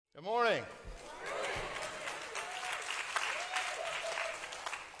Good morning.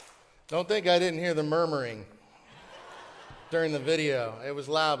 Don't think I didn't hear the murmuring during the video. It was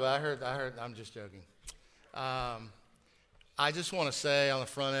loud, but I heard, I'm just joking. I just want to say on the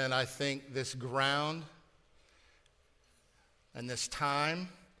front end, I think this ground and this time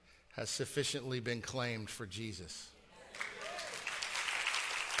has sufficiently been claimed for Jesus.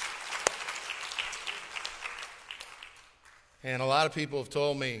 And a lot of people have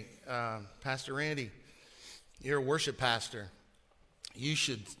told me, Pastor Randy, you're a worship pastor. You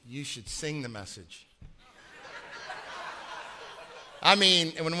should sing the message. I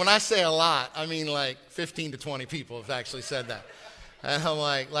mean, when I say a lot, I mean like 15 to 20 people have actually said that. And I'm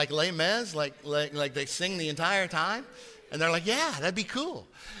like Les Mis, like they sing the entire time? And they're like, yeah, that'd be cool.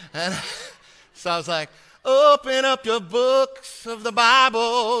 And so I was like, open up your books of the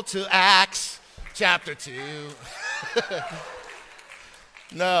Bible to Acts chapter 2.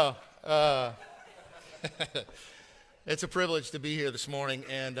 No. It's a privilege to be here this morning,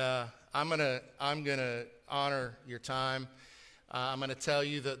 and I'm gonna honor your time. I'm going to tell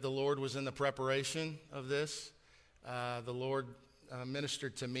you that the Lord was in the preparation of this. The Lord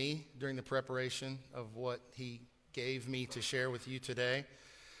ministered to me during the preparation of what He gave me to share with you today.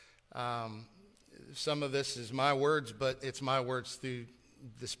 Some of this is my words, but it's my words through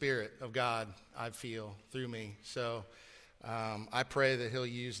the Spirit of God, I feel, through me. So I pray that He'll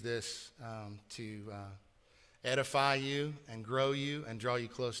use this to edify you and grow you and draw you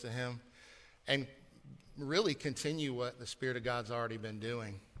close to Him and really continue what the Spirit of God's already been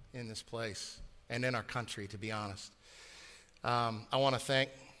doing in this place and in our country, to be honest. I want to thank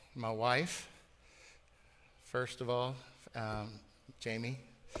my wife, first of all, Jamie.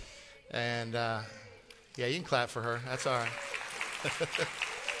 And yeah, you can clap for her. That's all right.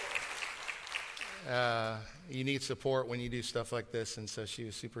 You need support when you do stuff like this, and so she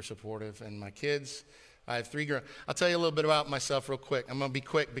was super supportive. And my kids, I have 3 girls. I'll tell you a little bit about myself real quick. I'm going to be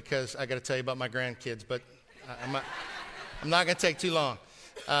quick because I got to tell you about my grandkids, but I'm not going to take too long.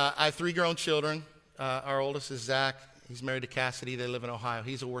 I have 3 grown children. Our oldest is Zach. He's married to Cassidy. They live in Ohio.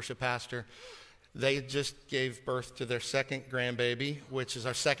 He's a worship pastor. They just gave birth to their 2nd grandbaby, which is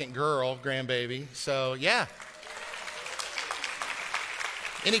our 2nd girl grandbaby. So, yeah.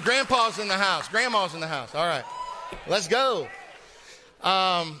 Any grandpas in the house? Grandmas in the house? All right. Let's go.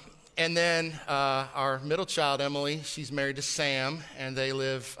 And then our middle child, Emily, she's married to Sam, and they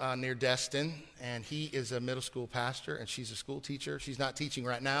live near Destin. And he is a middle school pastor, and she's a school teacher. She's not teaching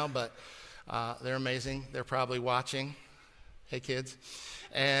right now, but they're amazing. They're probably watching. Hey, kids.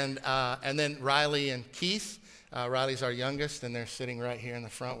 And then Riley and Keith. Riley's our youngest, and they're sitting right here in the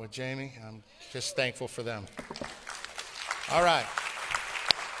front with Jamie. I'm just thankful for them. All right.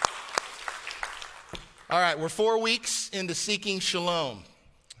 All right, we're 4 weeks into Seeking Shalom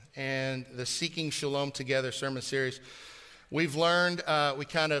and the Seeking Shalom Together sermon series. We've learned,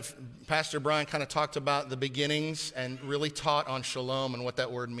 Pastor Brian kind of talked about the beginnings and really taught on shalom and what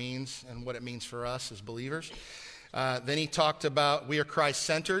that word means and what it means for us as believers. Then he talked about we are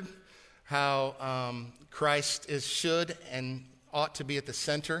Christ-centered, how Christ should and ought to be at the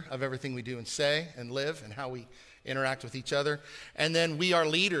center of everything we do and say and live and how we interact with each other. And then we are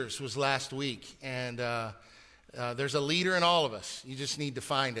leaders was last week. And there's a leader in all of us. You just need to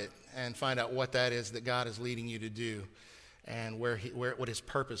find it and find out what that is that God is leading you to do and what His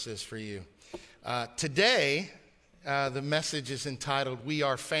purpose is for you. Today, the message is entitled, We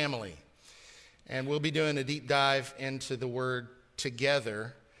Are Family. And we'll be doing a deep dive into the word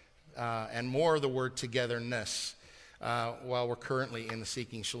together and more of the word togetherness while we're currently in the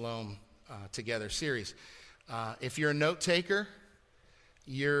Seeking Shalom Together series. If you're a note taker,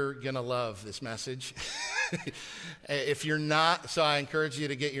 you're going to love this message. If you're not, so I encourage you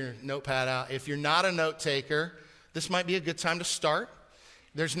to get your notepad out. If you're not a note taker, this might be a good time to start.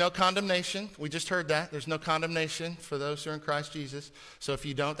 There's no condemnation. We just heard that. There's no condemnation for those who are in Christ Jesus. So if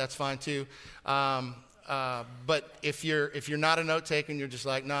you don't, that's fine too. But if you're not a note taker and you're just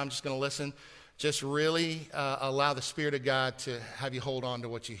like, no, I'm just going to listen, just really allow the Spirit of God to have you hold on to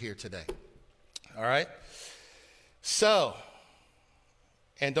what you hear today. All right? So,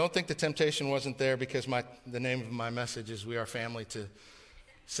 and don't think the temptation wasn't there because the name of my message is We Are Family to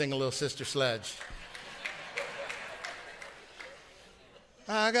sing a little Sister Sledge.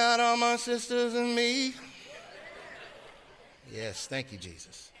 I got all my sisters and me. Yes, thank you,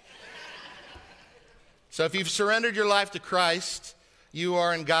 Jesus. So if you've surrendered your life to Christ, you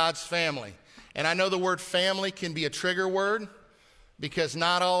are in God's family. And I know the word family can be a trigger word because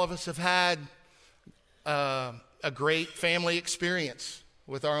not all of us have had a great family experience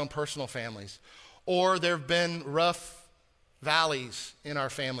with our own personal families. Or there have been rough valleys in our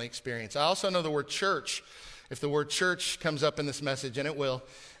family experience. I also know the word church. If the word church comes up in this message, and it will,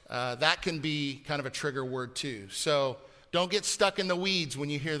 that can be kind of a trigger word too. So don't get stuck in the weeds when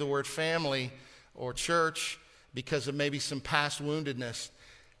you hear the word family or church because of maybe some past woundedness.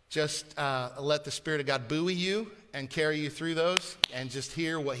 Just let the Spirit of God buoy you and carry you through those and just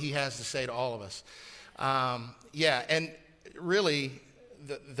hear what he has to say to all of us. And really,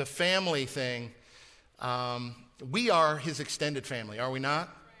 the family thing, we are his extended family, are we not?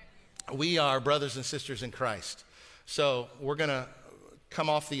 We are brothers and sisters in Christ. So we're going to come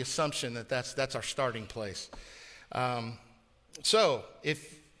off the assumption that that's our starting place. So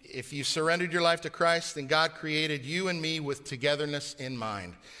if you surrendered your life to Christ, then God created you and me with togetherness in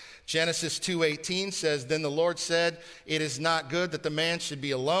mind. Genesis 2:18 says, "Then the Lord said, it is not good that the man should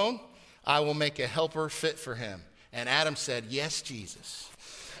be alone. I will make a helper fit for him." And Adam said, "Yes, Jesus."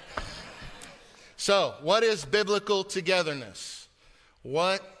 So, what is biblical togetherness?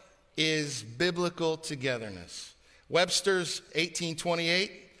 What is biblical togetherness? Webster's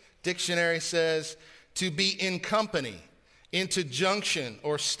 1828 dictionary says, to be in company, into junction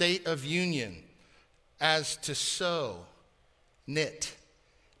or state of union, as to sew, knit,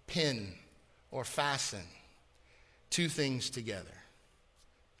 pin, or fasten two things together.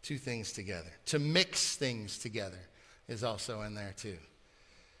 Two things together. To mix things together is also in there too.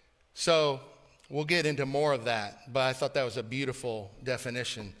 So we'll get into more of that, but I thought that was a beautiful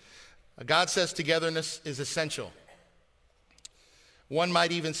definition. God says togetherness is essential. One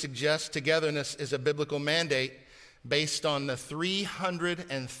might even suggest togetherness is a biblical mandate based on the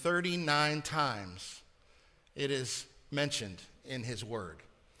 339 times it is mentioned in his word.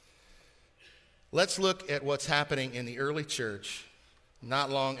 Let's look at what's happening in the early church not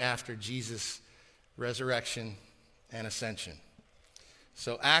long after Jesus' resurrection and ascension.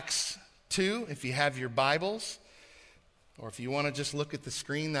 So Acts 2, if you have your Bibles, or if you want to just look at the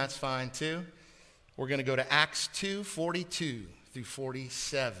screen, that's fine too. We're going to go to Acts 2:42 through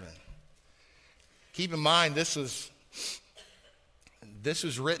 47. Keep in mind, this was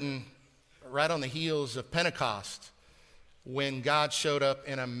written right on the heels of Pentecost, when God showed up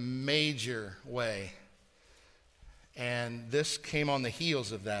in a major way. And this came on the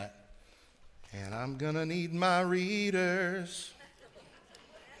heels of that. And I'm going to need my readers.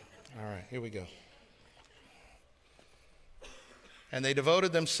 All right, here we go. "And they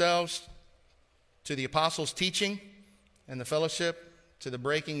devoted themselves to the apostles' teaching and the fellowship, to the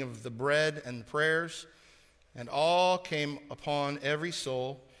breaking of the bread and the prayers. And all came upon every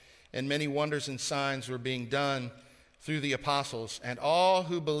soul, and many wonders and signs were being done through the apostles. And all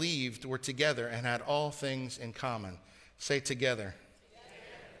who believed were together and had all things in common." Say together.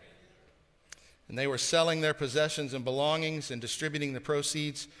 "And they were selling their possessions and belongings and distributing the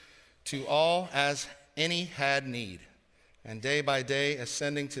proceeds to all as any had need. And day by day,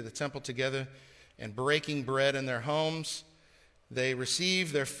 ascending to the temple together and breaking bread in their homes, they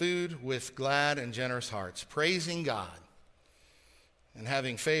received their food with glad and generous hearts, praising God and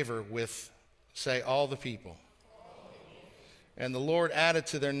having favor with," say, "all the people. And the Lord added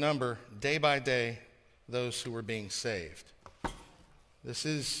to their number day by day those who were being saved." This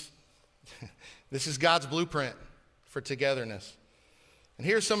is God's blueprint for togetherness. And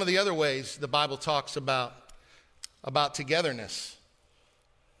here's some of the other ways the Bible talks about togetherness.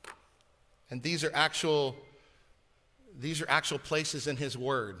 And these are actual places in his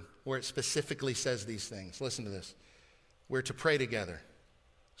word where it specifically says these things. Listen to this. We're to pray together,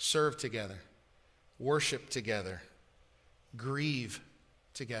 serve together, worship together, grieve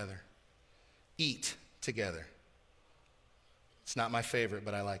together, eat together. It's not my favorite,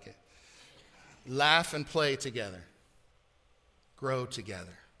 but I like it. Laugh and play together, grow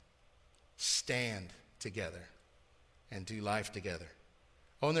together, stand together, and do life together.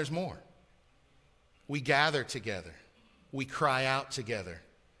 Oh, and there's more. We gather together. We cry out together.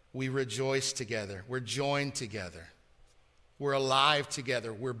 We rejoice together. We're joined together. We're alive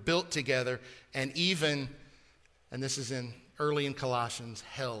together. We're built together. And even, and this is early in Colossians,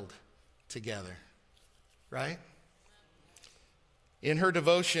 held together. Right? In her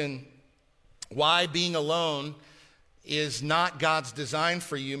devotion, "Why Being Alone is Not God's Design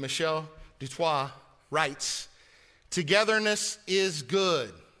for You," Michelle Dutoit writes, "Togetherness is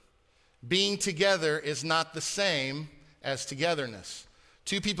good. Being together is not the same as togetherness.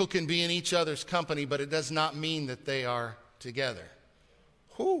 Two people can be in each other's company, but it does not mean that they are together."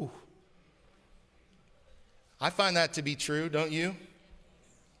 Whew. I find that to be true, don't you?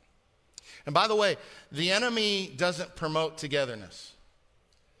 And by the way, the enemy doesn't promote togetherness.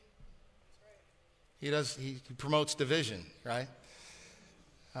 He promotes division, right?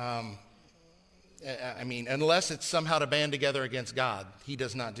 I mean, unless it's somehow to band together against God. He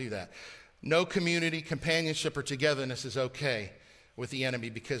does not do that. No community, companionship, or togetherness is okay with the enemy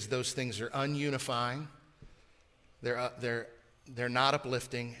because those things are ununifying. They're not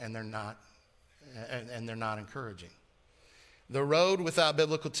uplifting, and they're not encouraging. The road without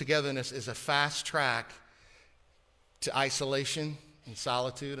biblical togetherness is a fast track to isolation and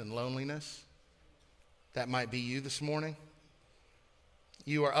solitude and loneliness. That might be you this morning.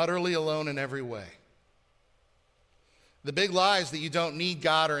 You are utterly alone in every way. The big lie is that you don't need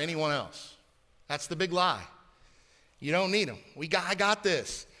God or anyone else. That's the big lie. You don't need him. I got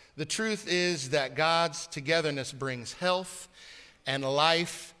this. The truth is that God's togetherness brings health and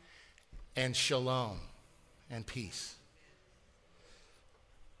life and shalom and peace.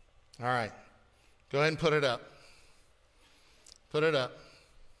 All right. Go ahead and put it up. Put it up.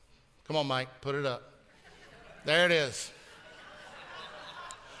 Come on, Mike. Put it up. There it is.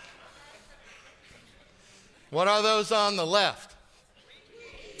 What are those on the left?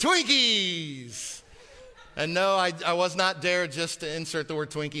 Twinkies. And no, I was not dared just to insert the word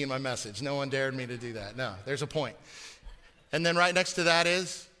Twinkie in my message. No one dared me to do that. No, there's a point. And then right next to that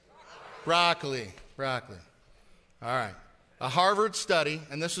is broccoli. Broccoli. All right. A Harvard study,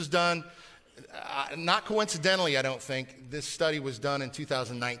 and this was done, not coincidentally, I don't think. This study was done in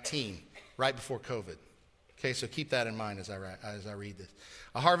 2019, right before COVID. Okay, so keep that in mind as I read this.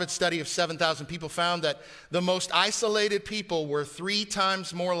 A Harvard study of 7,000 people found that the most isolated people were 3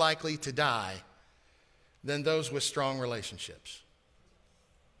 times more likely to die than those with strong relationships.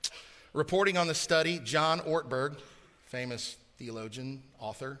 Reporting on the study, John Ortberg, famous theologian,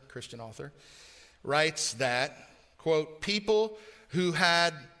 author, Christian author, writes that, quote, people who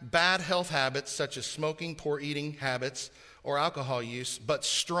had bad health habits such as smoking, poor eating habits, or alcohol use, but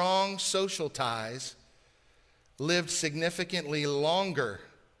strong social ties lived significantly longer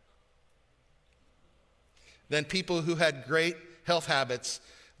than people who had great health habits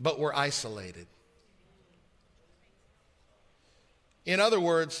but were isolated. In other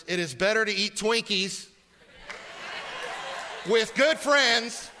words, it is better to eat Twinkies with good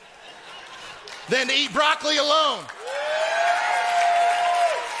friends than to eat broccoli alone.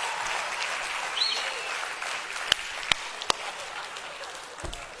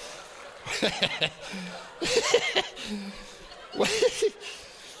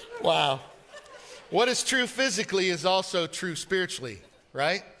 Wow. What is true physically is also true spiritually,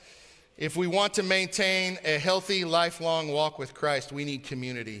 right? If we want to maintain a healthy, lifelong walk with Christ, we need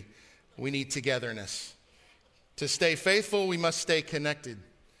community. We need togetherness. To stay faithful, we must stay connected.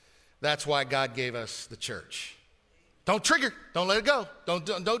 That's why God gave us the church. Don't trigger. Don't let it go. Don't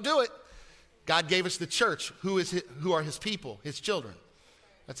do it. God gave us the church. Who are his people, his children?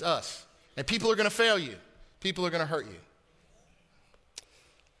 That's us. And people are going to fail you. People are going to hurt you.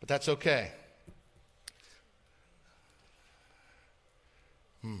 But that's okay.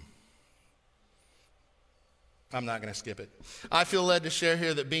 I'm not going to skip it. I feel led to share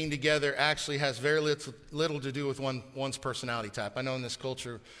here that being together actually has very little to do with one's personality type. I know in this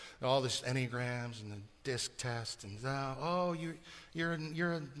culture, all this Enneagrams and the disc test and you're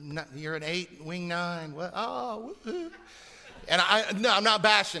an 8, wing 9. What? Oh, woo-hoo. And I'm not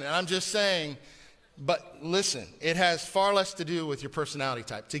bashing it. I'm just saying, but listen, it has far less to do with your personality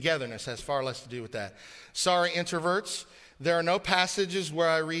type. Togetherness has far less to do with that. Sorry, introverts. There are no passages where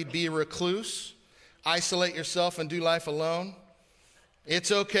I read, be a recluse, isolate yourself and do life alone.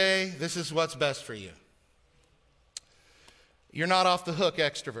 It's okay. This is what's best for you. You're not off the hook,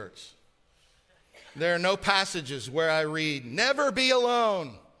 extroverts. There are no passages where I read, never be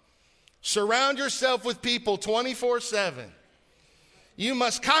alone. Surround yourself with people 24/7. You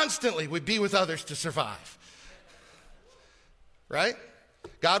must constantly be with others to survive. Right?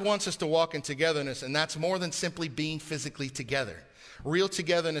 God wants us to walk in togetherness, and that's more than simply being physically together. Real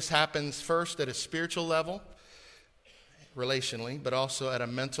togetherness happens first at a spiritual level, relationally, but also at a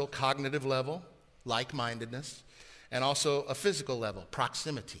mental, cognitive level, like-mindedness, and also a physical level,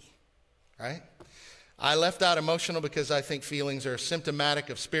 proximity, right? I left out emotional because I think feelings are symptomatic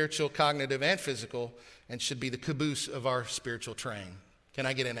of spiritual, cognitive, and physical, and should be the caboose of our spiritual train. Can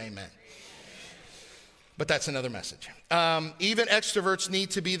I get an amen? But that's another message. Even extroverts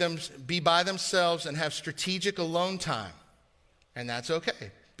need to be by themselves and have strategic alone time. And that's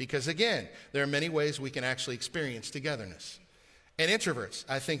okay, because again, there are many ways we can actually experience togetherness. And introverts,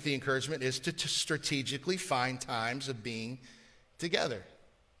 I think the encouragement is to strategically find times of being together,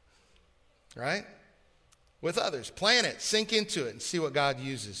 right? With others. Plan it, sink into it, and see what God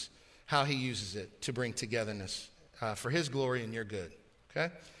uses, how he uses it to bring togetherness for his glory and your good,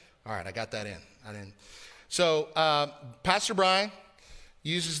 okay? All right, I got that in. So Pastor Brian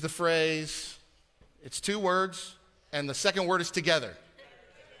uses the phrase, It's two words, and the second word is together.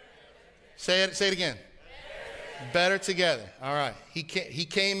 Say it again. Better together. All right. He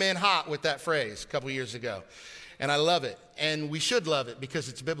came in hot with that phrase a couple years ago, and I love it. And we should love it because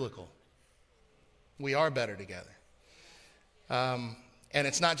it's biblical. We are better together. And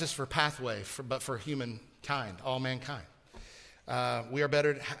it's not just for Pathway, but for humankind, all mankind. We are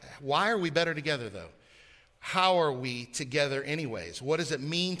better. Why are we better together, though? How are we together anyways? What does it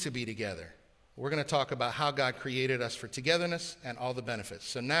mean to be together? We're going to talk about how God created us for togetherness and all the benefits.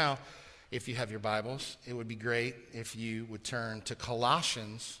 So now, if you have your Bibles, it would be great if you would turn to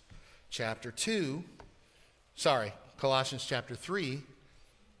Colossians chapter 3,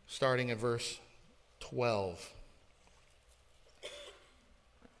 starting at verse 12.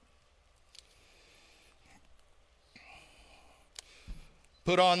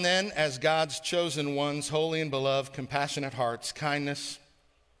 Put on then, as God's chosen ones, holy and beloved, compassionate hearts, kindness,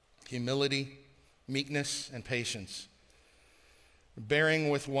 humility, meekness, and patience, bearing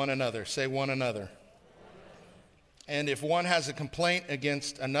with one another. Say one another. And if one has a complaint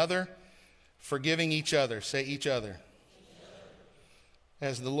against another, forgiving each other. Say each other.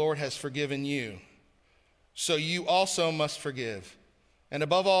 As the Lord has forgiven you, so you also must forgive. And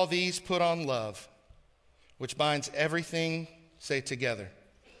above all these, put on love, which binds everything, say together,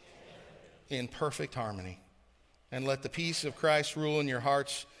 in perfect harmony. And let the peace of Christ rule in your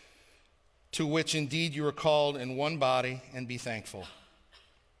hearts, to which indeed you are called in one body, and be thankful.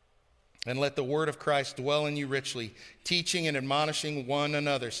 And let the word of Christ dwell in you richly, teaching and admonishing one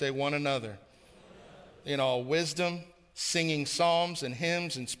another. Say one another. In all wisdom, singing psalms and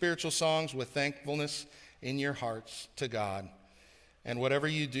hymns and spiritual songs with thankfulness in your hearts to God. And whatever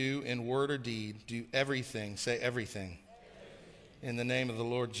you do in word or deed, do everything, say everything, in the name of the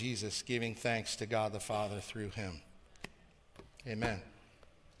Lord Jesus, giving thanks to God the Father through him. Amen.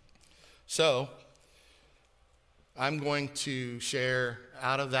 So, I'm going to share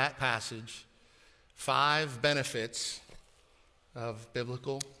out of that passage 5 benefits of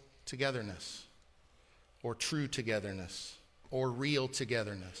biblical togetherness, or true togetherness, or real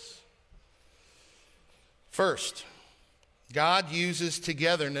togetherness. First, God uses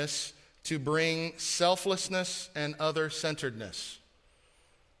togetherness to bring selflessness and other-centeredness.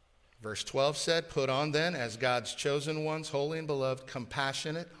 Verse 12 said, put on then, as God's chosen ones, holy and beloved,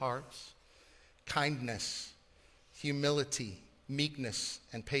 compassionate hearts, kindness, humility, meekness,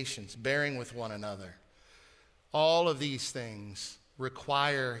 and patience, bearing with one another. All of these things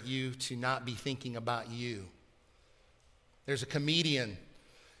require you to not be thinking about you. There's a comedian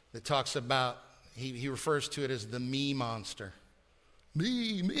that talks about, he refers to it as the me monster.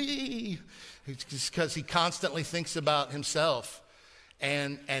 Me. It's because he constantly thinks about himself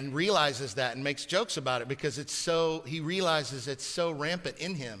and realizes that and makes jokes about it because he realizes it's so rampant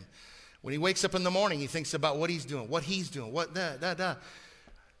in him. When he wakes up in the morning, he thinks about what he's doing,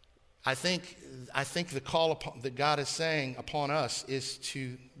 I think the call that God is saying upon us is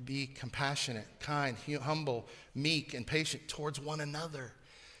to be compassionate, kind, humble, meek, and patient towards one another.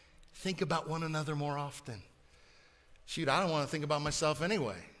 Think about one another more often. Shoot, I don't want to think about myself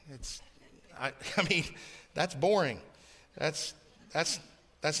anyway. I mean, that's boring. That's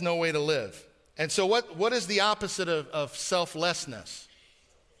no way to live. And so what is the opposite of selflessness?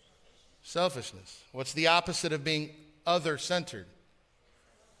 Selfishness. What's the opposite of being other-centered?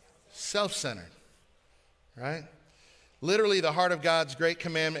 Self-centered, right? Literally, the heart of God's great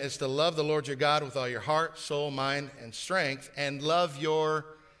commandment is to love the Lord your God with all your heart, soul, mind, and strength, and love your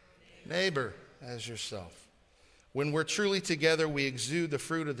neighbor as yourself. When we're truly together, we exude the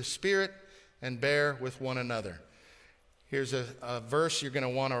fruit of the Spirit and bear with one another. Here's a verse you're going to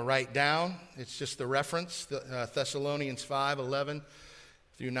want to write down. It's just the reference, Thessalonians 5:11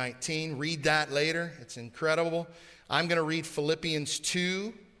 through 19. Read that later. It's incredible. I'm going to read Philippians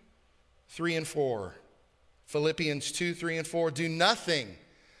 2:3 and 4. Philippians 2:3 and 4. Do nothing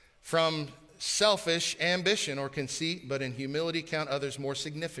from selfish ambition or conceit, but in humility count others more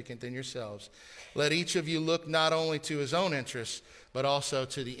significant than yourselves. Let each of you look not only to his own interests, but also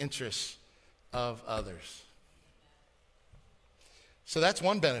to the interests of others. So that's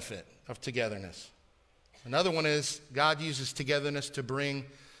one benefit of togetherness. Another one is God uses togetherness to bring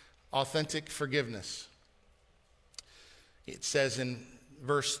authentic forgiveness. It says in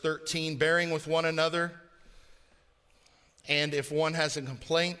verse 13, bearing with one another, and if one has a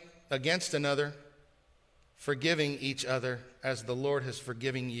complaint against another, forgiving each other as the Lord has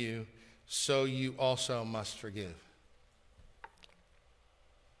forgiven you, so you also must forgive.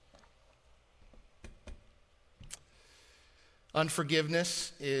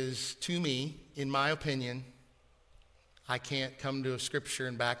 Unforgiveness is, to me, in my opinion, I can't come to a scripture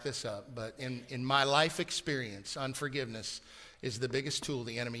and back this up, but in my life experience, unforgiveness is the biggest tool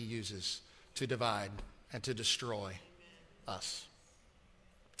the enemy uses to divide and to destroy us.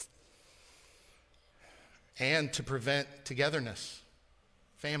 And to prevent togetherness,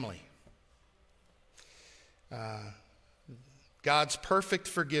 family. God's perfect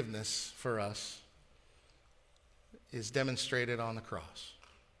forgiveness for us is demonstrated on the cross.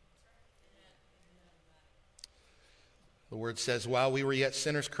 The word says, while we were yet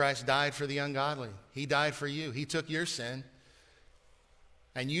sinners, Christ died for the ungodly. He died for you. He took your sin.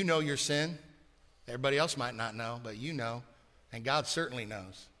 And you know your sin. Everybody else might not know, but you know. And God certainly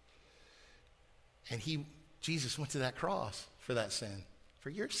knows. And Jesus went to that cross for that sin, for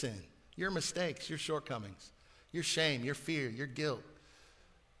your sin, your mistakes, your shortcomings, your shame, your fear, your guilt.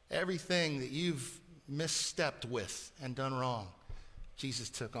 Everything that you've misstepped with and done wrong, Jesus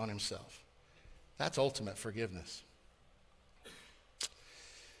took on himself. That's ultimate forgiveness.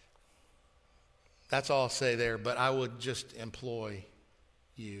 That's all I'll say there, but I would just implore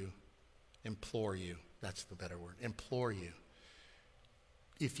you, that's the better word, implore you.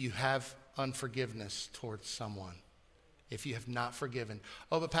 If you have unforgiveness towards someone, if you have not forgiven,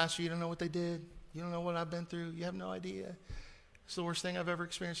 oh, but Pastor, you don't know what they did. You don't know what I've been through. You have no idea. It's the worst thing I've ever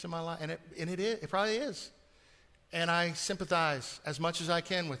experienced in my life. And it probably is. And I sympathize as much as I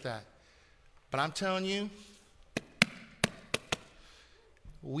can with that. But I'm telling you,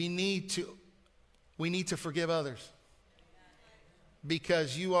 we need to forgive others.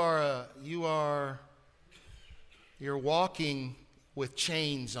 Because you're walking with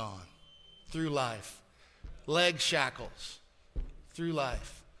chains on through life, leg shackles through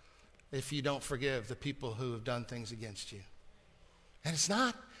life, if you don't forgive the people who have done things against you. And it's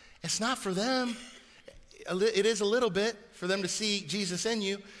not for them. It is a little bit for them to see Jesus in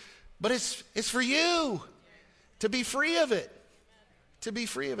you, but it's for you to be free of it. To be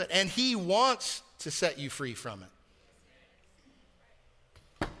free of it. And he wants to set you free from it.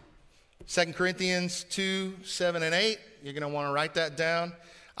 2 Corinthians 2, 7 and 8. You're going to want to write that down.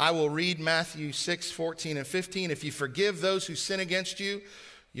 I will read Matthew 6, 14 and 15. If you forgive those who sin against you,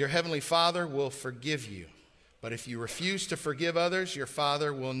 your heavenly Father will forgive you. But if you refuse to forgive others, your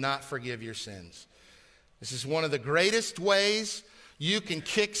Father will not forgive your sins. This is one of the greatest ways you can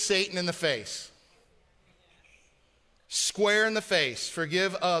kick Satan in the face. Square in the face.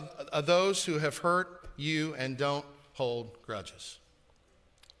 Forgive those who have hurt you and don't hold grudges.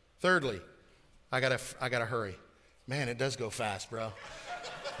 Thirdly, I gotta hurry. Man, it does go fast, bro.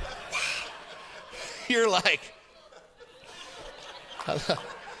 You're like,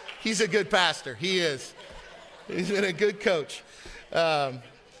 he's a good pastor. He is. He's been a good coach. God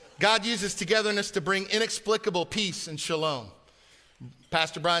uses togetherness to bring inexplicable peace and shalom.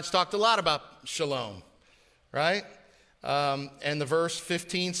 Pastor Brian's talked a lot about shalom, right? And the verse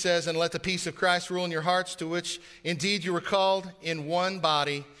 15 says, and let the peace of Christ rule in your hearts, to which indeed you were called in one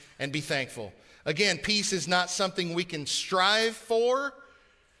body, and be thankful. Again, peace is not something we can strive for.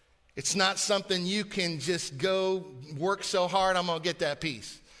 It's not something you can just go work so hard, I'm going to get that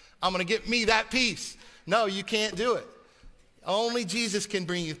peace. I'm going to get me that peace. No, you can't do it. Only Jesus can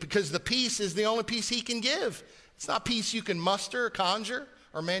bring you, because the peace is the only peace he can give. It's not peace you can muster or conjure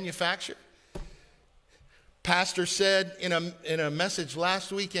or manufacture. Pastor said in a message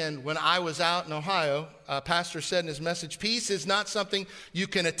last weekend when I was out in Ohio, Pastor said in his message, peace is not something you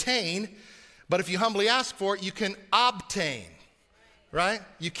can attain, but if you humbly ask for it, you can obtain, right?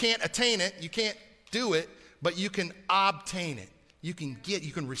 You can't attain it, you can't do it, but you can obtain it. You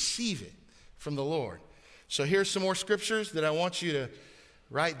can receive it from the Lord. So here's some more scriptures that I want you to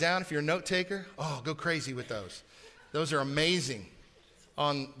write down. If you're a note taker, go crazy with those. Those are amazing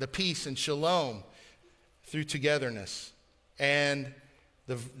on the peace and shalom through togetherness. And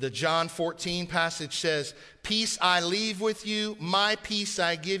the John 14 passage says, peace I leave with you, my peace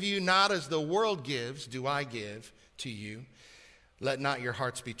I give you, not as the world gives do I give to you. Let not your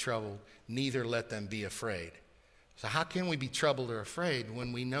hearts be troubled, neither let them be afraid. So how can we be troubled or afraid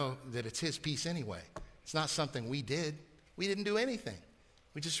when we know that it's his peace anyway? It's not something we did. We didn't do anything.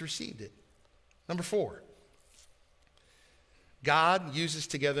 We just received it. Number 4, God uses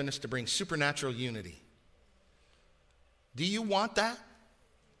togetherness to bring supernatural unity. Do you want that?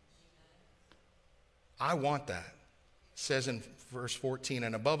 I want that. It says in verse 14,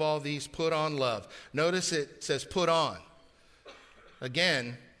 and above all these, put on love. Notice it says put on.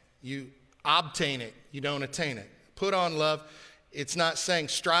 Again, you obtain it, you don't attain it. Put on love. It's not saying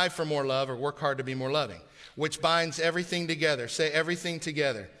strive for more love or work hard to be more loving, which binds everything together. Say everything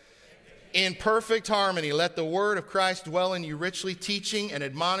together. In perfect harmony, let the word of Christ dwell in you richly, teaching and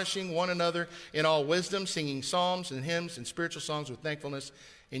admonishing one another in all wisdom, singing psalms and hymns and spiritual songs with thankfulness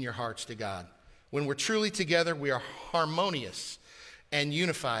in your hearts to God. When we're truly together, we are harmonious and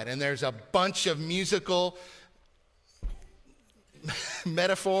unified. And there's a bunch of musical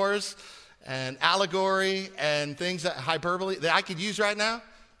metaphors and allegory and things that hyperbole that I could use right now,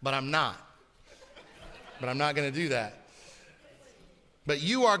 but I'm not. But I'm not going to do that. But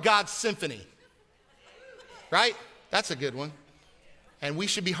you are God's symphony, right? That's a good one. And we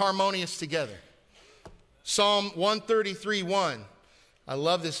should be harmonious together. Psalm 133:1. I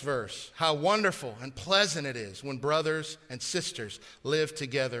love this verse. How wonderful and pleasant it is when brothers and sisters live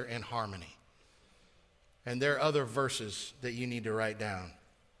together in harmony. And there are other verses that you need to write down.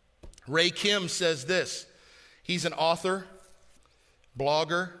 Ray Kim says this. He's an author,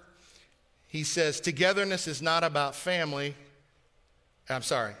 blogger. He says, togetherness is not about family.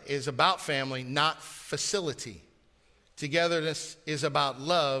 Is about family, not facility. Togetherness is about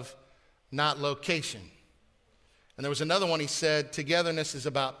love, not location. And there was another one he said, togetherness is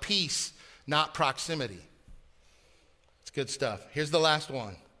about peace, not proximity. It's good stuff. Here's the last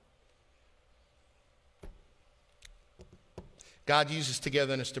one. God uses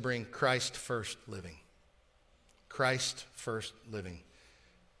togetherness to bring Christ first living. Christ first living.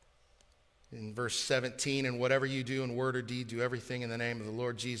 In verse 17, and whatever you do in word or deed, do everything in the name of the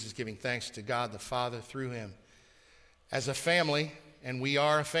Lord Jesus, giving thanks to God the Father through him. As a family, and we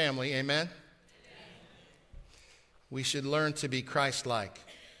are a family, amen? We should learn to be Christ-like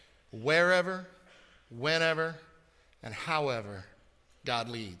wherever, whenever, and however God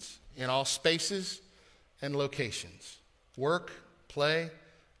leads, in all spaces and locations. Work, play,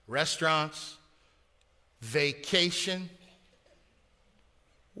 restaurants, vacation.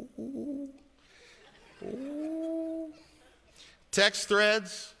 Ooh. Ooh. Text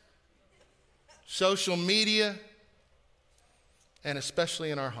threads, social media, and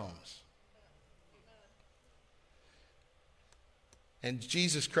especially in our homes. And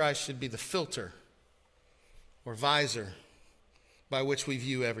Jesus Christ should be the filter or visor by which we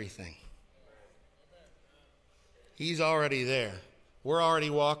view everything. He's already there. We're already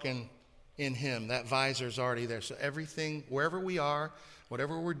walking in him. That visor's already there. So everything, wherever we are,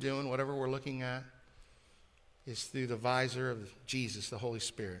 whatever we're doing, whatever we're looking at, is through the visor of Jesus, the Holy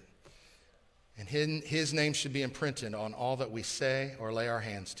Spirit. And his name should be imprinted on all that we say or lay our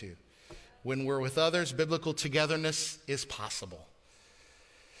hands to. When we're with others, biblical togetherness is possible.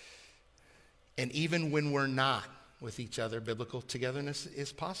 And even when we're not with each other, biblical togetherness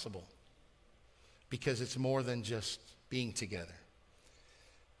is possible. Because it's more than just being together.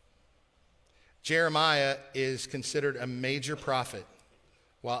 Jeremiah is considered a major prophet,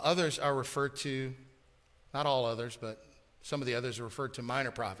 while others are referred to, not all others, but some of the others are referred to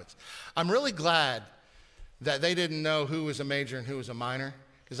minor prophets. I'm really glad that they didn't know who was a major and who was a minor,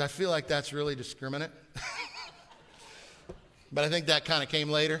 because I feel like that's really discriminate. But I think that kind of came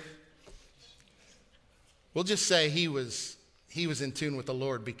later. We'll just say he was in tune with the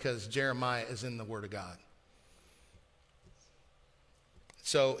Lord because Jeremiah is in the Word of God.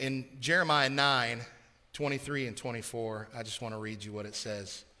 So in Jeremiah 9:23 and 24, I just want to read you what it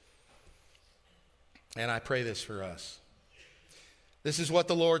says. And I pray this for us. This is what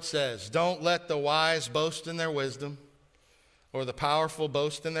the Lord says. Don't let the wise boast in their wisdom, or the powerful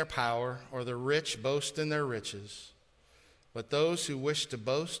boast in their power, or the rich boast in their riches. But those who wish to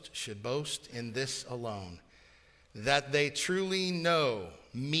boast should boast in this alone, that they truly know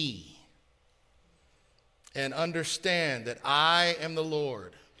me and understand that I am the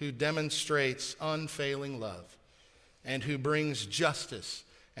Lord who demonstrates unfailing love and who brings justice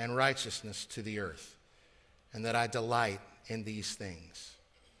and righteousness to the earth, and that I delight in these things.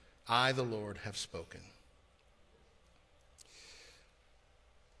 I, the Lord, have spoken.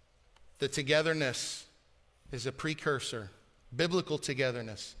 The togetherness is a precursor. Biblical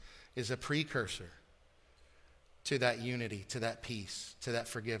togetherness is a precursor to that unity, to that peace, to that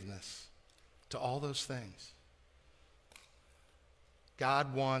forgiveness, to all those things.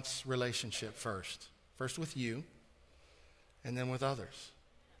 God wants relationship first with you, and then with others.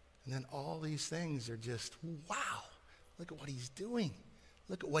 And then all these things are just, wow, look at what he's doing.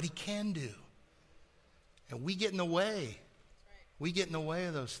 Look at what he can do. And we get in the way. We get in the way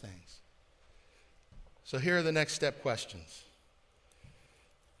of those things. So here are the next step questions.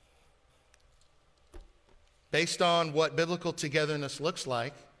 Based on what biblical togetherness looks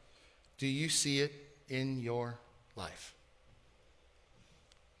like, do you see it in your life?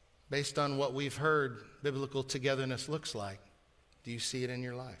 Based on what we've heard biblical togetherness looks like, do you see it in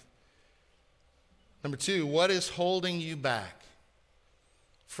your life? Number two, what is holding you back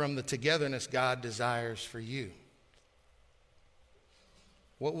from the togetherness God desires for you?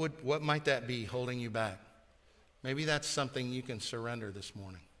 What might that be holding you back? Maybe that's something you can surrender this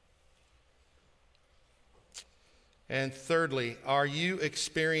morning. And thirdly, are you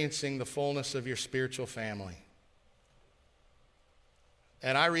experiencing the fullness of your spiritual family?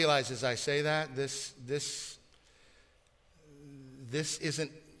 And I realize as I say that, this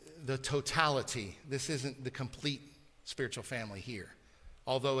isn't the totality. This isn't the complete spiritual family here,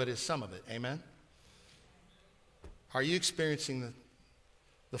 although it is some of it. Amen? Are you experiencing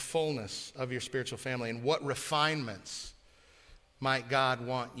the fullness of your spiritual family, and what refinements might God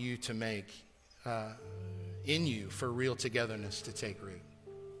want you to make in you for real togetherness to take root?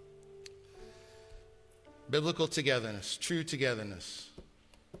 Biblical togetherness, true togetherness,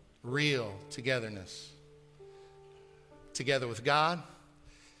 real togetherness. Together with God,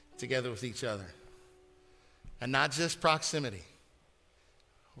 together with each other. And not just proximity,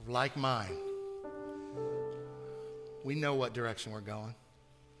 like mind. We know what direction we're going.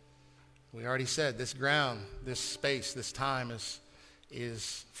 We already said this ground, this space, this time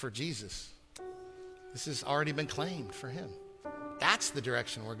is for Jesus. This has already been claimed for him. That's the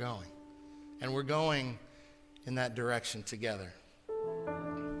direction we're going. And we're going in that direction together.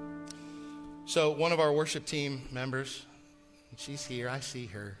 So one of our worship team members, she's here, I see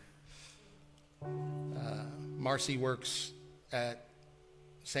her. Marcy works at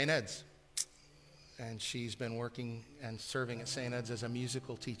St. Ed's. And she's been working and serving at St. Ed's as a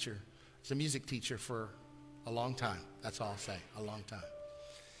musical teacher. As a music teacher for a long time. That's all I'll say, a long time.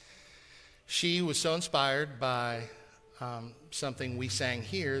 She was so inspired by something we sang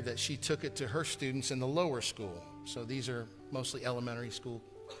here that she took it to her students in the lower school. So these are mostly elementary school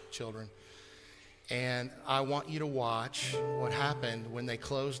children. And I want you to watch what happened when they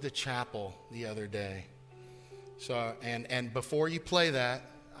closed the chapel the other day. So, and before you play that,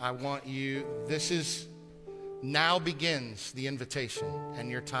 I want you, now begins the invitation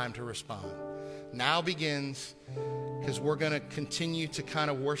and your time to respond. Now begins, because we're going to continue to kind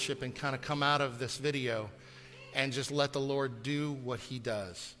of worship and kind of come out of this video and just let the Lord do what he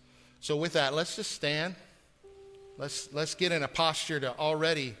does. So with that, let's just stand. Let's get in a posture to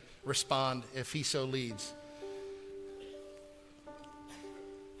already respond if he so leads.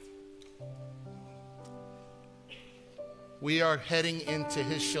 We are heading into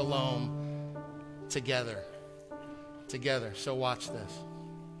his shalom together. So watch this.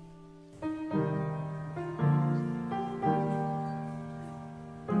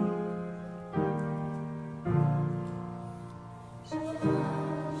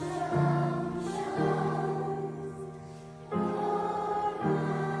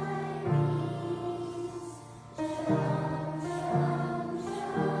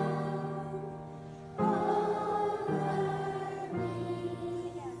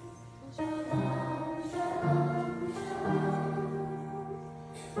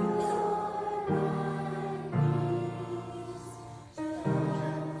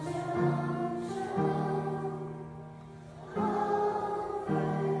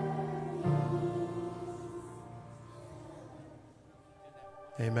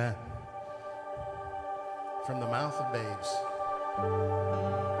 Amen. From the mouth of babes.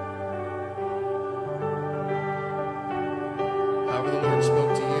 However the Lord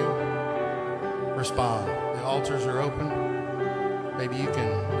spoke to you, respond. The altars are open. Maybe you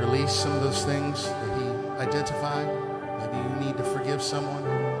can release some of those things that he identified. Maybe you need to forgive someone.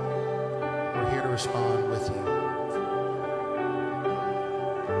 We're here to respond with you.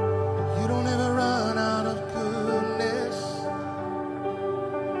 You don't ever run out of goodness.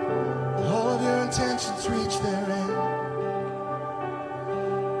 All of your intentions reach their end.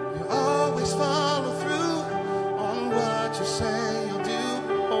 You always follow through on what you say you'll do,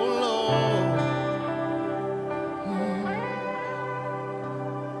 oh Lord.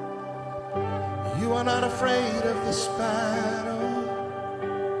 You are not afraid of this battle.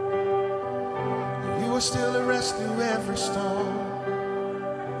 You are still a rest through every storm.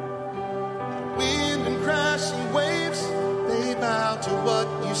 Wind and crashing waves, they bow to what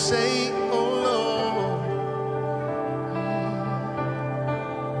you say, oh Lord.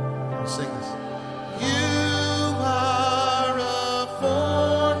 Sing this. You are a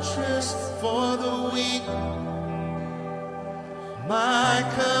fortress for the weak, my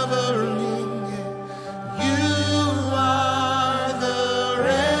covering. You are the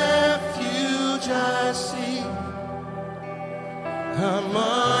refuge I seek. I'm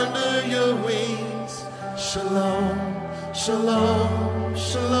under your wings. Shalom, shalom,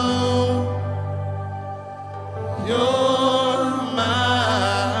 shalom. You're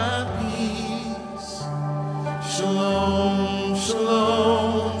my peace. Shalom,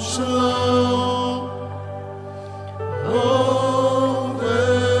 shalom.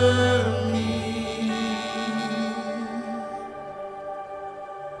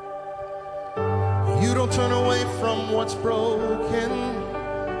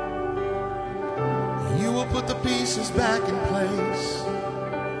 put the pieces back in place.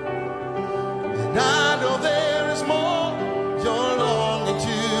 And I know there is more you're longing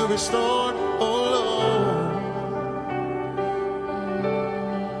to restore, oh Lord.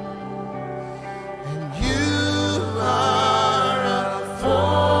 And you are a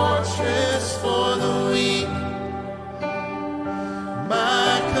fortress for the weak,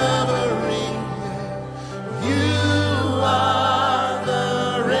 my covering. You are the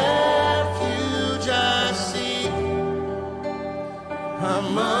refuge I seek.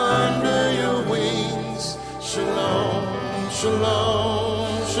 I'm under your wings. Shalom,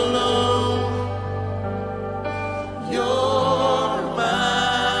 shalom, shalom. You're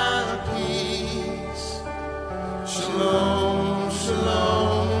my peace. Shalom,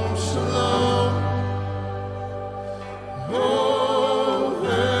 shalom, shalom.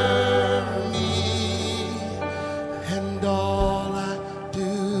 Over me. And all I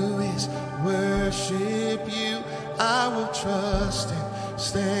do is worship you. I will trust and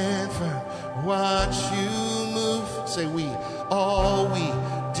stand firm. Watch you move. Say we. All we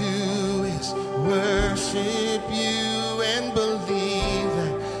do is worship you and believe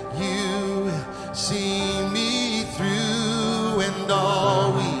that you will see me through. And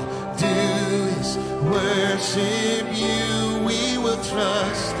all we do is worship you. We will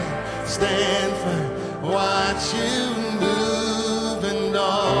trust and stand firm. Watch you move. And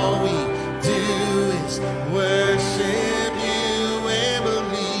all we do is worship you and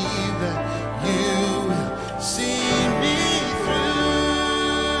believe that you will see me through.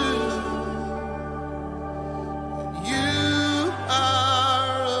 You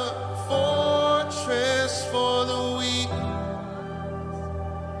are a fortress for the weak,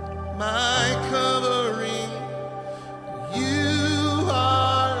 my covering. You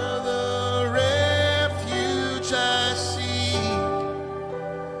are the refuge I seek.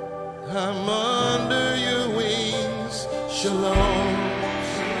 I'm under your wings. Shalom.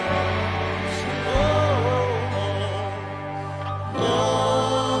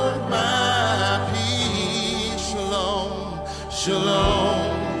 Lord, my peace. Shalom.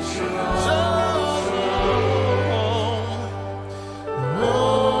 Shalom. Shalom.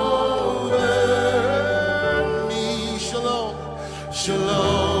 Over me. Shalom.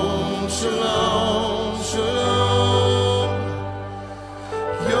 Shalom. Shalom. Shalom.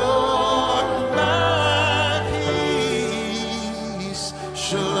 You're my peace.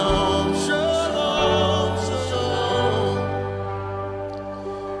 Shalom, shalom, shalom.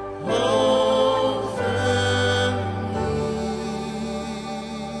 Over me.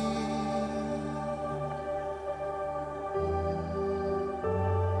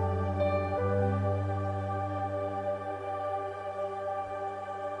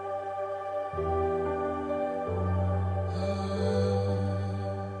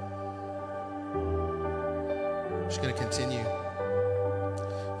 Just going to continue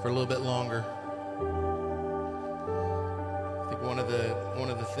for a little bit longer. I think one of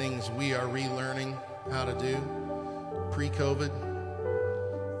the things we are relearning how to do pre-COVID,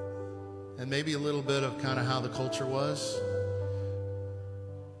 and maybe a little bit of kind of how the culture was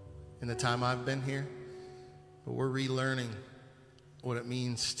in the time I've been here, but we're relearning what it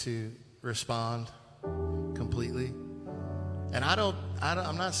means to respond completely. And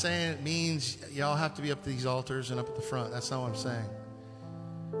I'm not saying it means y'all have to be up at these altars and up at the front. That's not what I'm saying.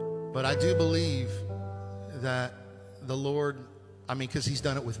 But I do believe that the Lord, because he's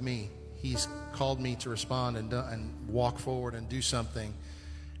done it with me. He's called me to respond and walk forward and do something.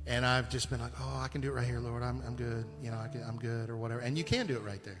 And I've just been like, oh, I can do it right here, Lord. I'm good. I'm good or whatever. And you can do it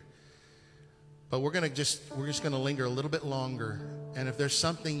right there. But we're just going to linger a little bit longer. And if there's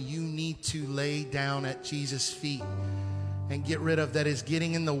something you need to lay down at Jesus' feet and get rid of that is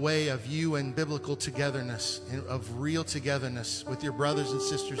getting in the way of you and biblical togetherness, of real togetherness with your brothers and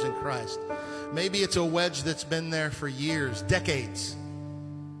sisters in Christ. Maybe it's a wedge that's been there for years, decades.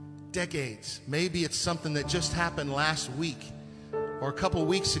 Maybe it's something that just happened last week or a couple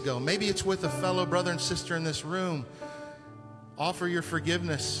weeks ago. Maybe it's with a fellow brother and sister in this room. Offer your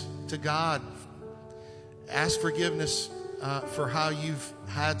forgiveness to God. Ask forgiveness for how you've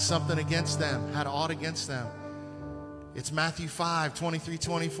had something against them, had aught against them. It's Matthew 5, 23,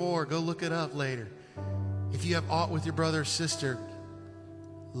 24. Go look it up later. If you have aught with your brother or sister,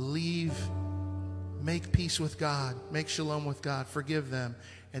 leave, make peace with God, make shalom with God, forgive them,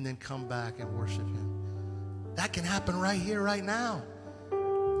 and then come back and worship Him. That can happen right here, right now.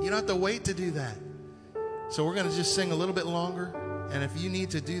 You don't have to wait to do that. So we're going to just sing a little bit longer. And if you need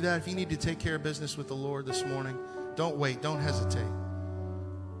to do that, if you need to take care of business with the Lord this morning, don't wait, don't hesitate.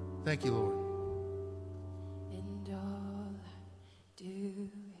 Thank you, Lord. And all I do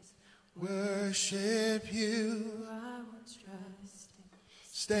is worship you. I will trust and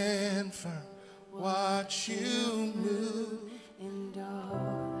Stand firm, watch you move. and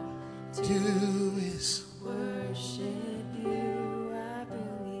all I Do is worship you. I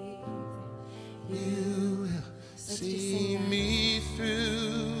believe that you will Let's just see sing that. me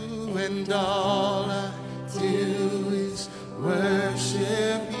through, and all I do is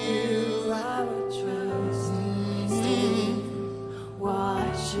worship you. I will trust and stand,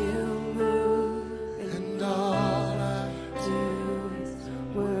 watch you move, And all I do is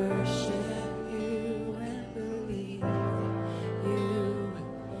worship you and believe that you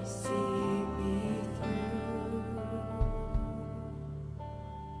will see me through.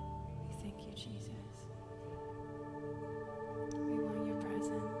 We thank you, Jesus. We want your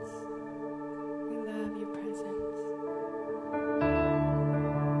presence. We love your presence.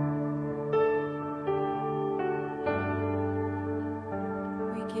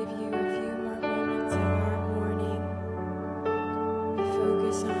 We give you a few more moments of our morning. We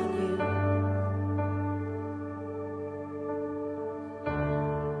focus on you.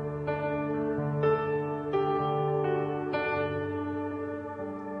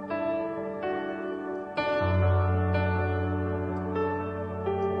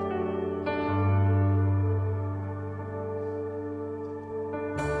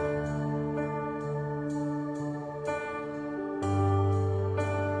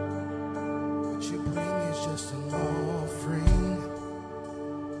 What you bring is just an offering.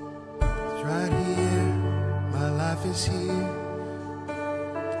 It's right here, my life is here.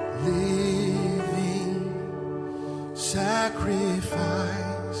 Living sacrifice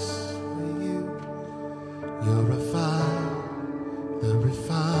for you. You're a fire, the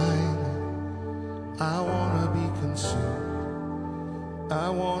refiner. I wanna be consumed. I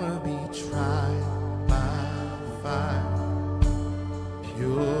wanna be tried by fire.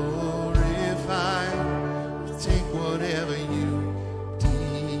 Purify, take whatever you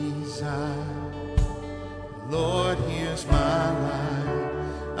desire. Lord, here's my life.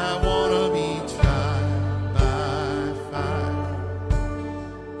 I wanna be tried by fire.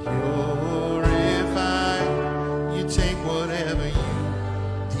 Purify,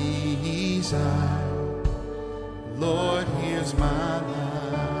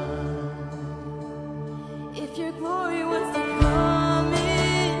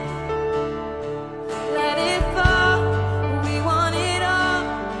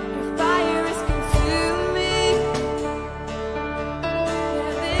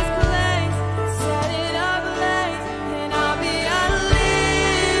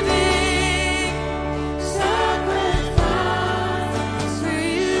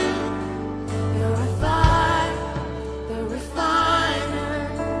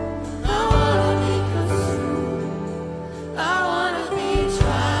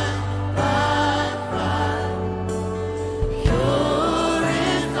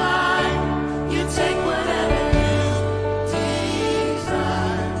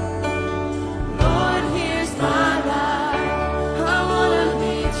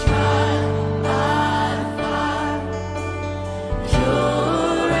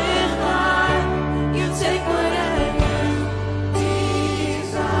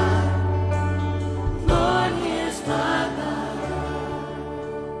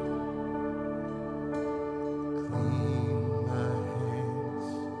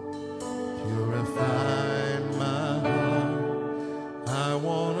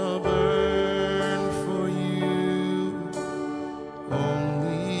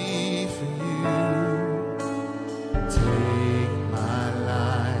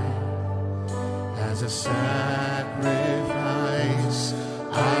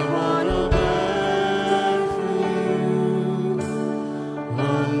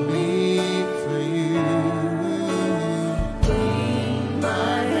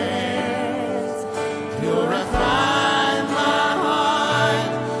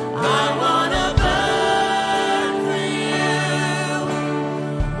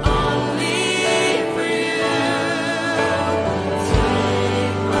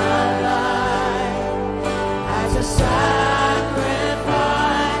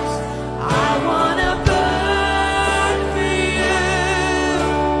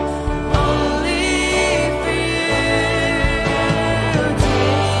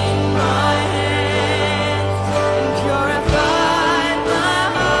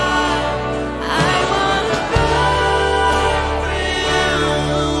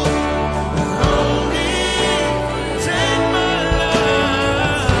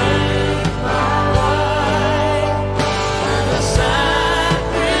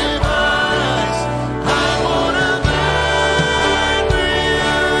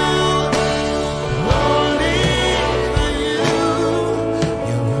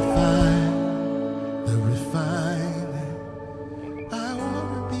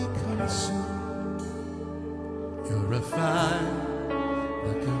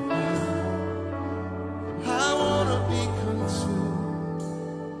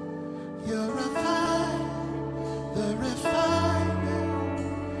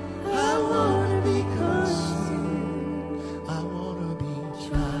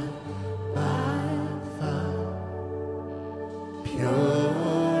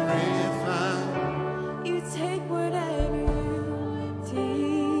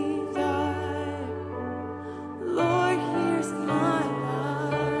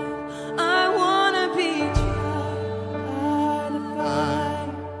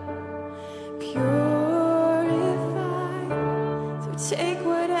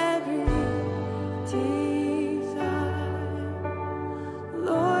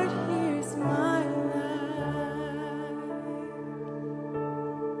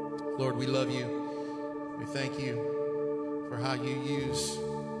 Lord, we love you. We thank you for how you use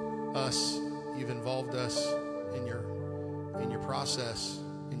us. You've involved us in your process,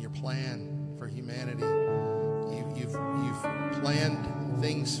 in your plan for humanity. You've planned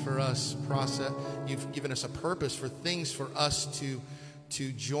things for us, you've given us a purpose for things for us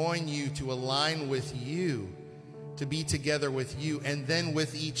to join you, to align with you, to be together with you, and then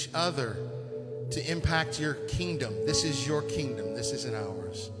with each other to impact your kingdom. This is your kingdom. This isn't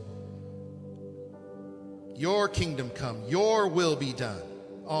ours. Your kingdom come. Your will be done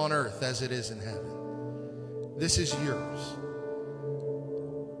on earth as it is in heaven. This is yours.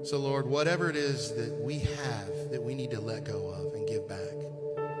 So, Lord, whatever it is that we have that we need to let go of and give back,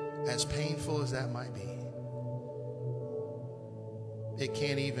 as painful as that might be, it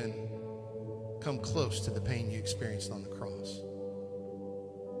can't even come close to the pain you experienced on the cross.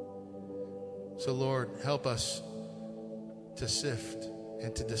 So, Lord, help us to sift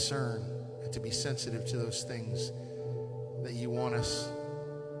and to discern and to be sensitive to those things that you want us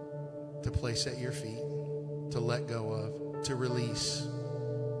to place at your feet, to let go of, to release.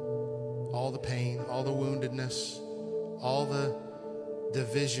 All the pain, all the woundedness, all the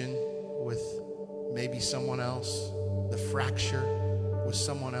division with maybe someone else, the fracture with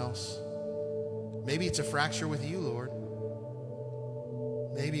someone else. Maybe it's a fracture with you, Lord.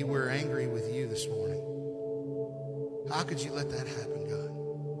 Maybe we're angry with you this morning. How could you let that happen, God?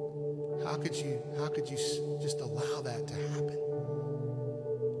 How could you just allow that to happen?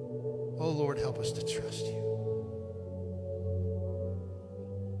 Oh, Lord, help us to trust you.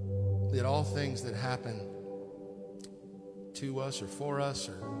 That all things that happen to us or for us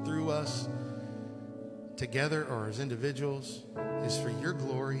or through us, together or as individuals, is for your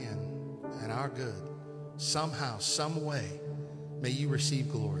glory and our good. Somehow, some way, may you receive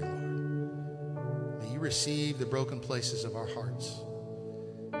glory, Lord. May you receive the broken places of our hearts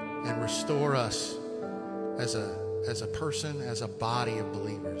and restore us as a person, as a body of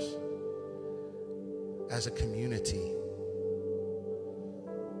believers, as a community.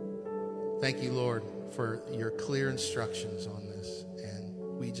 Thank you, Lord, for your clear instructions on this, and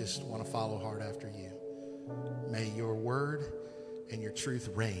we just want to follow hard after you. May your word and your truth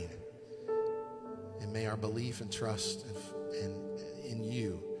reign, and may our belief and trust in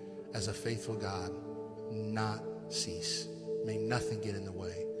you as a faithful God not cease. May nothing get in the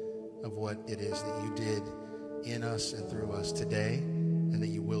way of what it is that you did in us and through us today, and that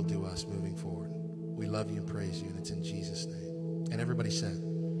you will do us moving forward. We love you and praise you, and it's in Jesus' name. And everybody said,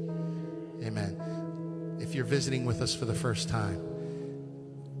 amen. If you're visiting with us for the first time,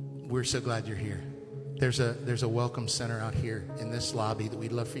 we're so glad you're here. There's a welcome center out here in this lobby that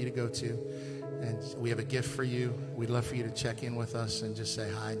we'd love for you to go to. And we have a gift for you. We'd love for you to check in with us and just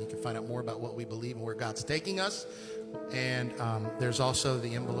say hi. And you can find out more about what we believe and where God's taking us. And there's also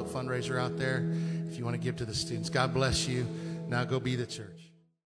the envelope fundraiser out there if you want to give to the students. God bless you. Now go be the church.